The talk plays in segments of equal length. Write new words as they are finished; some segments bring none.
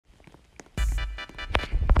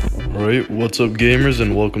Alright, what's up gamers,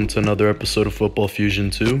 and welcome to another episode of Football Fusion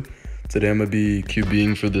 2. Today I'm going to be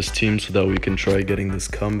QBing for this team so that we can try getting this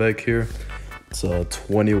comeback here. It's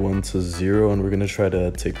 21-0 and we're going to try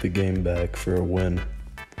to take the game back for a win.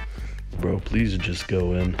 Bro, please just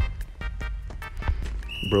go in.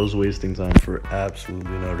 Bro's wasting time for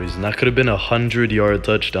absolutely no reason. That could have been a 100-yard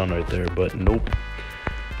touchdown right there, but nope.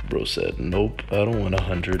 Bro said, nope, I don't want a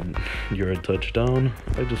 100-yard touchdown.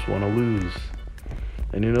 I just want to lose.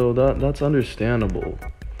 And you know, that's understandable.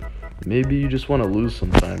 Maybe you just want to lose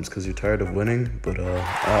sometimes because you're tired of winning, but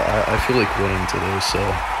I feel like winning today, so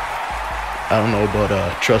I don't know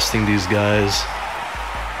about trusting these guys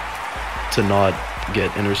to not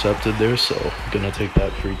get intercepted there, so I'm gonna take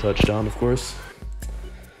that free touchdown, of course.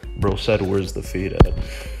 Bro said, where's the fade at?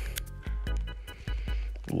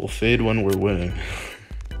 We'll fade when we're winning.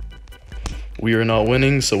 We are not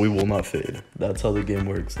winning, so we will not fade. That's how the game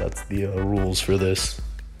works. That's the rules for this.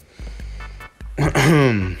 Let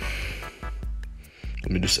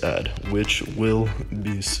me just add, which will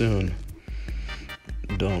be soon.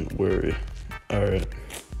 Don't worry. Alright.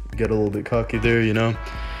 Get a little bit cocky there, you know.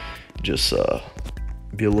 Just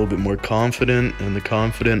be a little bit more confident, and the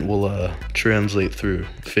confident will translate through.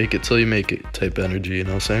 Fake it till you make it type energy, you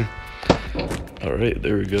know what I'm saying? Alright,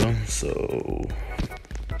 there we go. So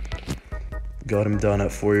got him down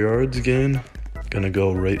at 4 yards again. Gonna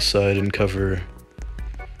go right side and cover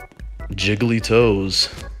Jiggly Toes.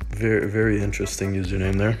 Very, very interesting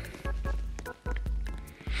username there.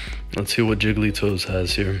 Let's see what Jiggly Toes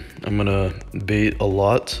has here. I'm gonna bait a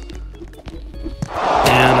lot.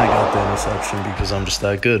 And I got the interception because I'm just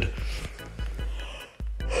that good.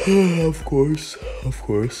 Of course.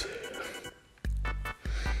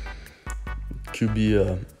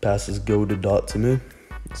 QB passes go to dot to me.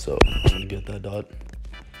 So I'm gonna get that dot.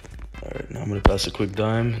 Alright, now I'm gonna pass a quick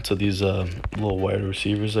dime to these little wide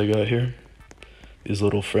receivers I got here. These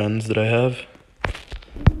little friends that I have.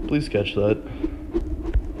 Please catch that.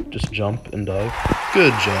 Just jump and dive.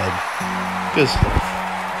 Good job. Good stuff.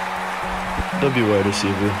 W wide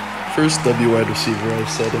receiver. First W wide receiver I've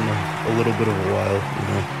said in a little bit of a while, you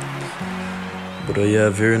know. But yeah,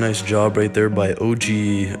 very nice job right there by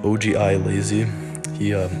OGI Lazy.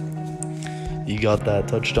 He got that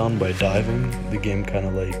touchdown by diving. The game kind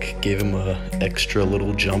of like gave him a extra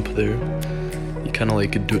little jump there. He kind of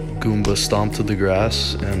like a Goomba stomped to the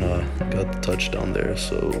grass and got the touchdown there.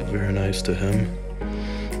 So very nice to him.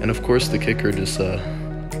 And of course the kicker just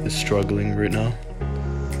is struggling right now.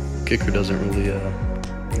 Kicker doesn't really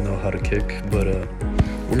know how to kick, but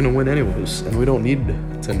we're gonna win anyways, and we don't need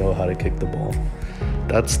to know how to kick the ball.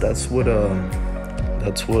 That's what.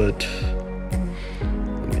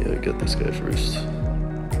 Let me get this guy first.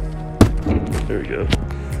 There we go.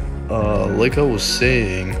 Like I was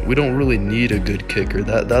saying, we don't really need a good kicker.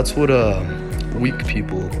 That's what weak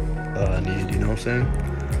people need. You know what I'm saying?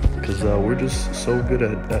 Because we're just so good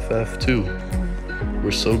at FF2.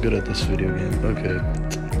 We're so good at this video game. Okay,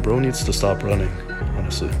 bro needs to stop running.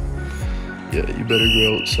 Honestly, yeah, you better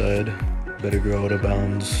go outside. Better go out of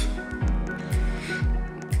bounds.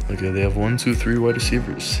 Okay, they have 1, 2, 3 wide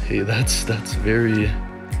receivers. Hey, that's a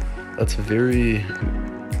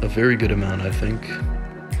very good amount, I think.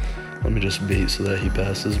 Let me just bait so that he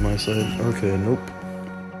passes my side. Okay, nope.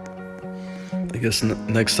 I guess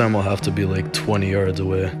next time I'll have to be like 20 yards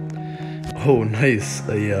away. Oh, nice.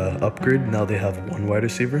 Upgrade. Now they have 1 wide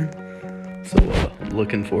receiver. So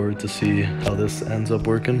looking forward to see how this ends up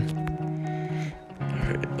working.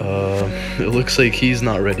 Alright, it looks like he's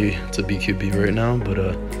not ready to be QB right now,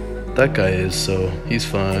 but that guy is, so he's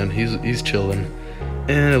fine. He's chilling.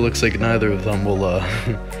 And it looks like neither of them will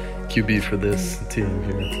QB for this team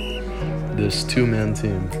here. This 2-man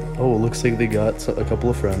team. Oh, it looks like they got a couple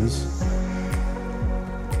of friends.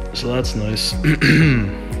 So that's nice.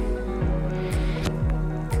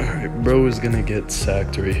 Alright, bro is gonna get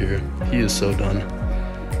sacked right here. He is so done.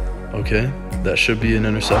 Okay, that should be an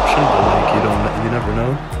interception, but like you never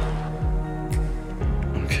know.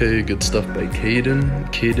 Okay, good stuff by Caden.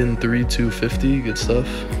 Caden 3250, good stuff.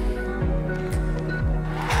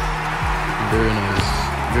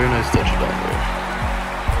 Very nice touchdown there.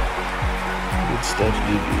 Good stuff,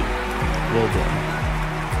 DB. Well done.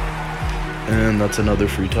 And that's another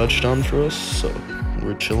free touchdown for us, so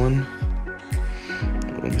we're chilling.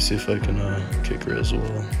 Let me see if I can kick her as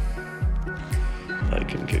well. I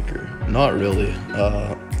can kick her. Not really.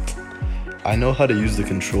 I know how to use the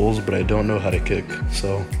controls, but I don't know how to kick.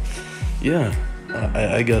 So, yeah.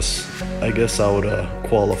 I guess I would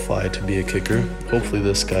qualify to be a kicker. Hopefully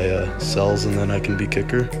this guy sells and then I can be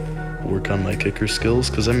kicker. Work on my kicker skills,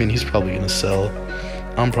 because I mean he's probably gonna sell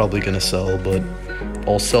I'm probably gonna sell, but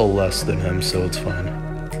I'll sell less than him, so it's fine.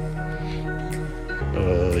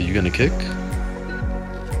 You gonna kick?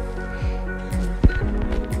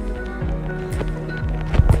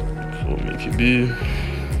 Full me QB.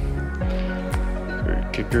 Or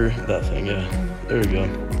kicker, that thing, yeah. There we go.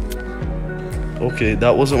 Okay,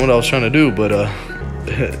 that wasn't what I was trying to do, but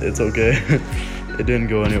it's okay. It didn't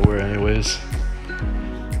go anywhere anyways.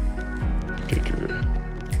 Kicker.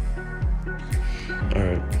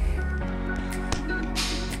 Alright.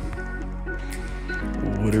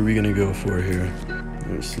 What are we gonna go for here?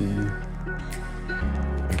 Let's see.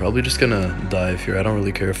 I'm probably just gonna dive here. I don't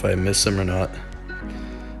really care if I miss him or not.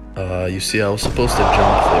 You see, I was supposed to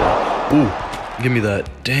jump there. Ooh, give me that.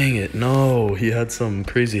 Dang it. No, he had some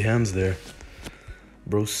crazy hands there.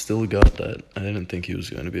 Bro still got that. I didn't think he was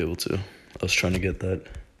going to be able to. I was trying to get that.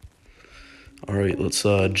 Alright, let's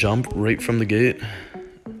jump right from the gate.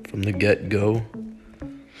 From the get-go.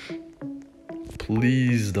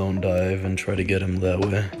 Please don't dive and try to get him that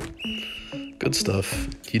way. Good stuff.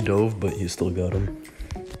 He dove, but he still got him.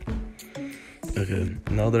 Okay,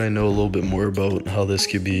 now that I know a little bit more about how this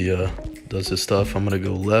QB does his stuff, I'm going to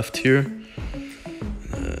go left here.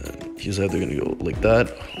 He's either going to go like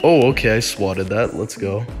that. Oh, okay, I swatted that. Let's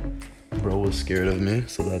go. Bro was scared of me,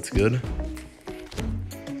 so that's good.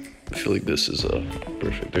 I feel like this is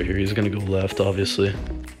perfect right here. He's going to go left, obviously.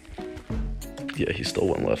 Yeah, he still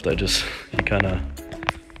went left. He kind of...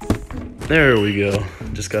 There we go.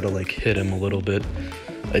 Just got to, like, hit him a little bit.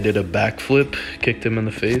 I did a backflip, kicked him in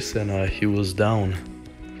the face, and he was down.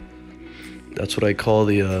 That's what I call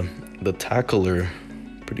the tackler.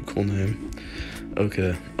 Pretty cool name.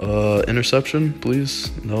 Okay, interception,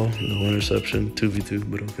 please. No interception.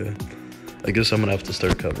 2v2, but okay. I guess I'm gonna have to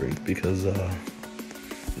start covering because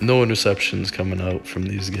no interceptions coming out from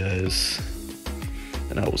these guys,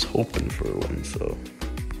 and I was hoping for one, so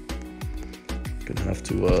gonna have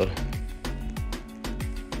to.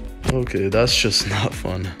 Okay, that's just not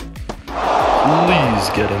fun. Please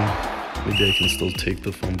get him. Maybe I can still take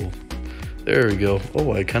the fumble. There we go.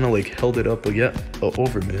 Oh, I kind of like held it up again. Oh,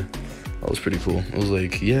 over me. That was pretty cool. I was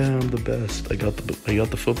like, yeah, I'm the best. I got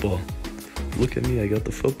the football. Look at me, I got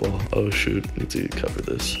the football. Oh shoot, need to cover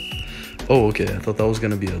this. Oh, okay, I thought that was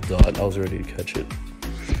gonna be a dot. I was ready to catch it.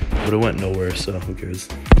 But it went nowhere, so who cares?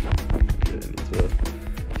 Okay, I need to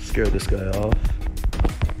scare this guy off.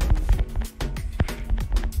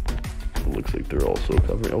 It looks like they're also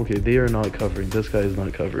covering. Okay, they are not covering. This guy is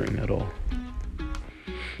not covering at all.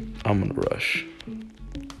 I'm gonna rush.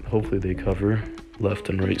 Hopefully they cover left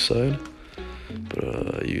and right side.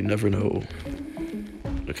 But you never know.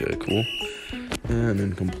 Okay, cool. And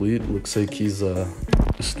incomplete. Looks like he's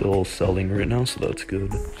still selling right now, so that's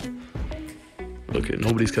good. Okay,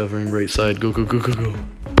 nobody's covering right side. Go, go, go, go, go.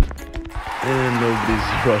 And nobody's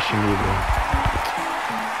rushing either.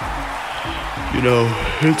 You know,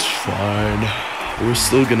 it's fine. We're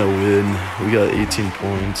still gonna win. We got 18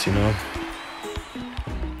 points, you know?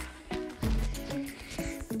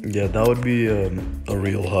 Yeah, that would be a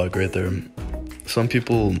real hog right there. Some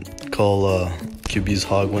people call QBs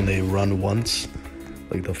hog when they run once.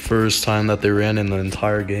 Like the first time that they ran in the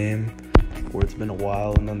entire game, or it's been a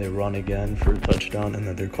while, and then they run again for a touchdown, and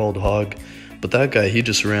then they're called hog. But that guy, he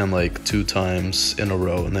just ran like 2 times in a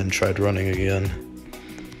row and then tried running again.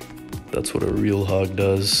 That's what a real hog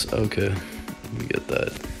does. Okay, let me get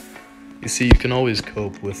that. You see, you can always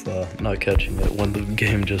cope with not catching it when the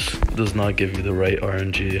game just does not give you the right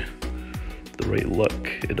RNG, the right luck.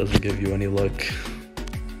 It doesn't give you any luck.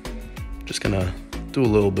 Just gonna do a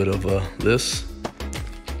little bit of this.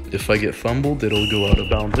 If I get fumbled, it'll go out of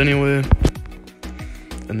bounds anyway.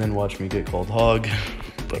 And then watch me get called hog.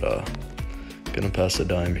 But gonna pass a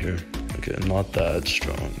dime here. Okay, not that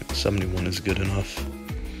strong. 71 is good enough.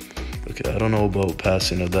 Okay, I don't know about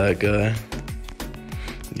passing to that guy.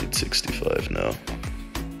 Need 65 now.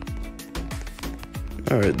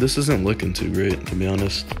 Alright, this isn't looking too great, to be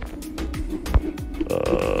honest.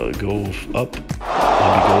 Go up. Maybe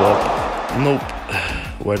go up.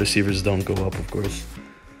 Nope. Wide receivers don't go up, of course.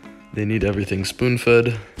 They need everything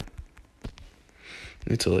spoon-fed.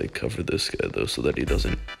 Need to, like, cover this guy, though, so that he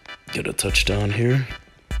doesn't get a touchdown here.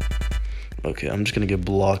 Okay, I'm just gonna get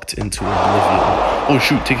blocked into oblivion. Oh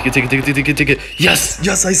shoot, take it.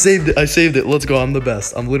 Yes, I saved it. Let's go, I'm the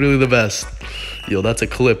best. I'm literally the best. Yo, that's a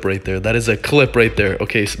clip right there. That is a clip right there.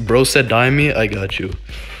 Okay, bro said dime me, I got you.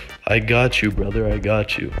 I got you, brother, I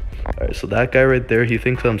got you. Alright, so that guy right there, he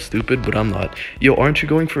thinks I'm stupid, but I'm not. Yo, aren't you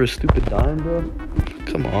going for a stupid dime, bro?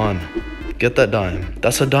 Come on, get that dime.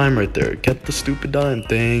 That's a dime right there. Get the stupid dime,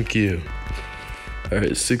 thank you.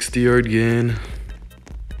 Alright, 60-yard gain.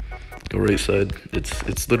 Go right side.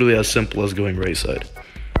 It's literally as simple as going right side.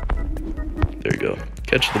 There you go.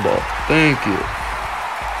 Catch the ball. Thank you.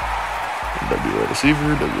 W wide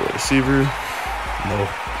receiver, W wide receiver. No.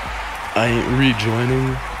 I ain't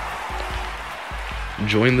rejoining.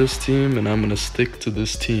 Join this team, and I'm gonna stick to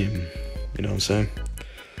this team. You know what I'm saying?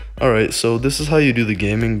 Alright, so this is how you do the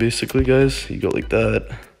gaming, basically, guys. You go like that.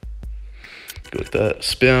 Go like that.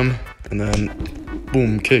 Spam. And then,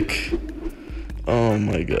 boom, kick. Oh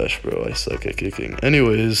my gosh, bro. I suck at kicking.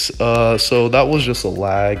 Anyways, so that was just a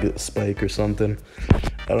lag spike or something.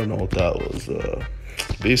 I don't know what that was.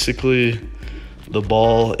 Basically, the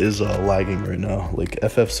ball is lagging right now. Like,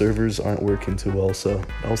 FF servers aren't working too well, so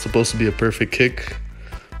that was supposed to be a perfect kick.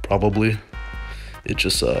 Probably. It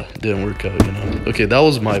just didn't work out, you know. Okay, that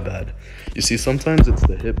was my bad. You see, sometimes it's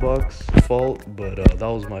the hitbox fault, but that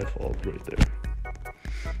was my fault right there.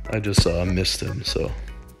 I just missed him, so.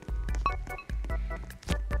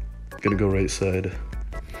 Gonna go right side.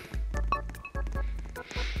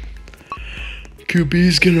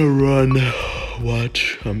 QB's gonna run.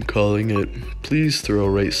 Watch, I'm calling it. Please throw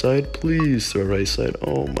right side. Please throw right side.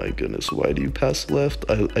 Oh my goodness, why do you pass left?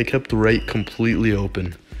 I kept right completely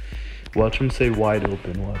open. Watch him say wide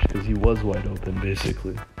open, watch, because he was wide open,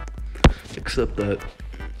 basically. Except that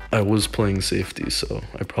I was playing safety, so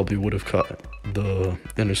I probably would have caught the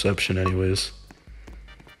interception anyways.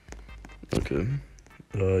 Okay.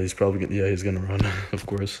 He's probably gonna, yeah, he's gonna run, of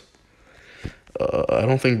course. I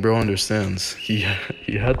don't think bro understands. He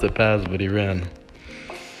had to pass, but he ran.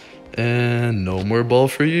 And no more ball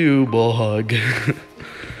for you, ball hog.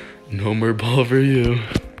 No more ball for you.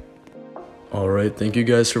 Alright, thank you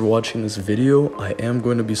guys for watching this video. I am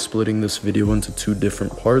going to be splitting this video into 2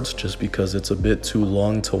 different parts just because it's a bit too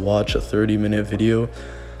long to watch a 30-minute video.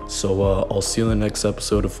 So I'll see you in the next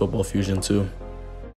episode of Football Fusion 2.